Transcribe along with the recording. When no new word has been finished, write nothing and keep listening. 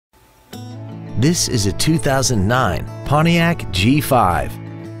This is a 2009 Pontiac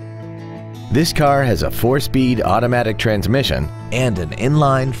G5. This car has a 4-speed automatic transmission and an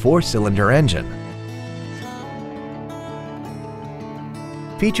inline 4-cylinder engine.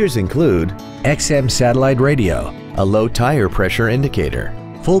 Features include XM satellite radio, a low tire pressure indicator,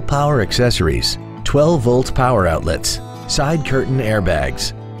 full power accessories, 12-volt power outlets, side curtain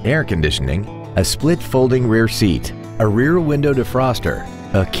airbags, air conditioning, a split folding rear seat, a rear window defroster,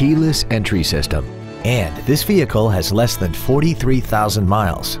 a keyless entry system, and this vehicle has less than 43,000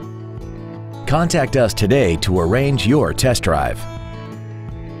 miles. Contact us today to arrange your test drive.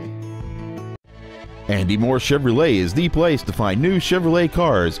 Andy Moore Chevrolet is the place to find new Chevrolet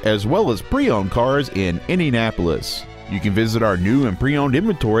cars as well as pre-owned cars in Indianapolis. You can visit our new and pre-owned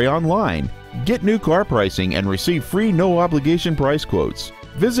inventory online, get new car pricing, and receive free no-obligation price quotes.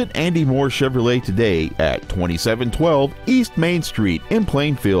 Visit Andy Moore Chevrolet today at 2712 East Main Street in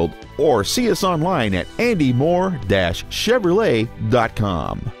Plainfield, or see us online at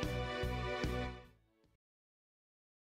andymore-chevrolet.com.